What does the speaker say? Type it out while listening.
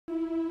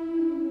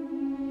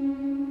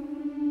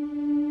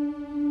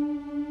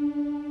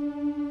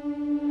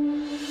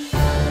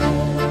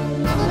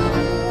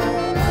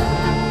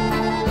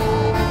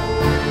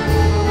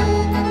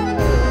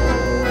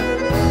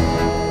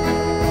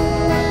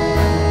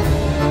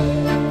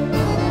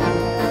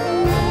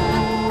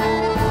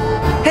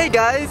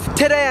guys,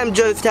 today I'm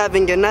just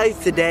having a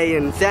nice day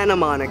in Santa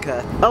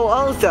Monica. Oh,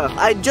 also,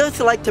 I'd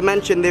just like to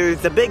mention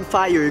there's a big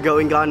fire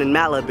going on in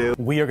Malibu.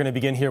 We are going to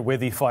begin here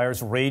with the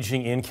fires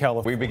raging in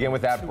California. We begin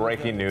with that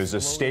breaking news, a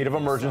state of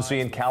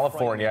emergency in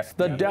California.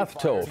 The death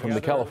toll from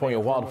the California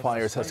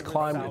wildfires has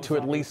climbed to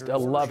at least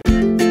 11.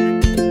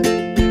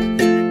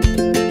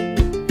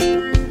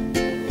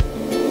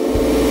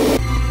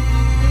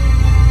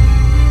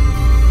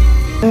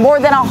 More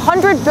than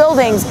 100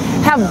 buildings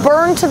have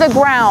burned to the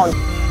ground.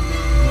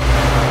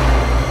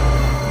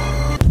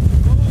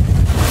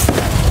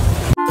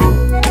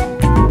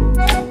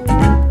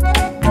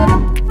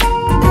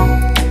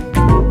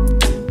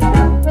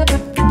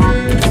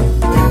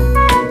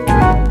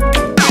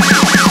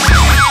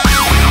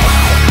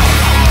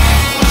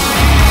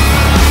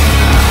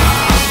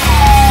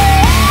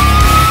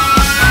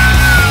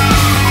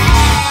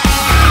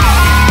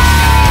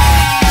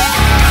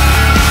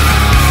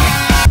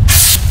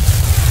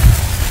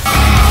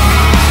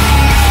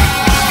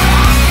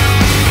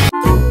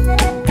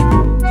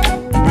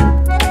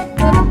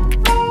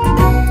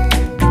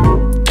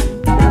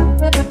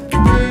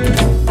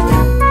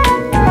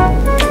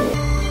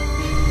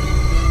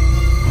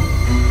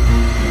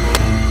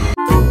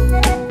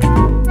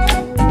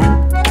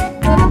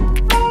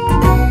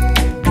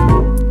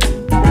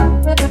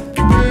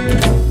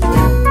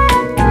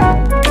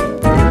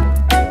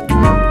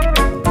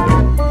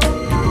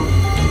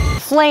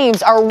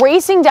 Flames are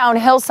racing down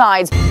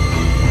hillsides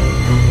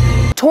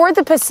toward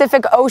the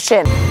Pacific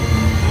Ocean.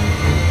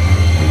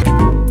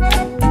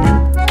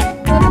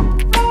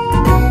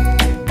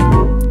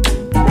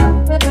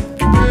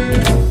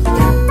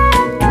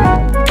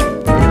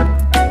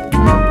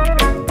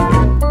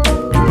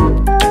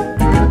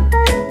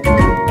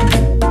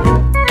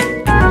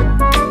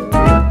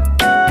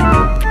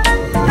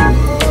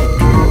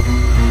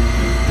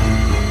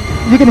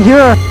 You can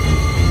hear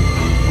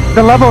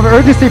the level of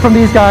urgency from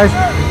these guys.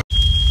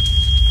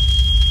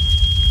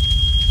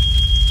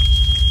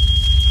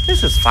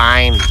 This is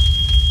fine.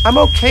 I'm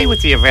okay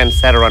with the events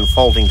that are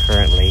unfolding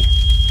currently.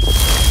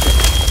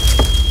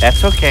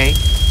 That's okay.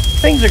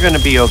 Things are gonna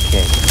be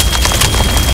okay.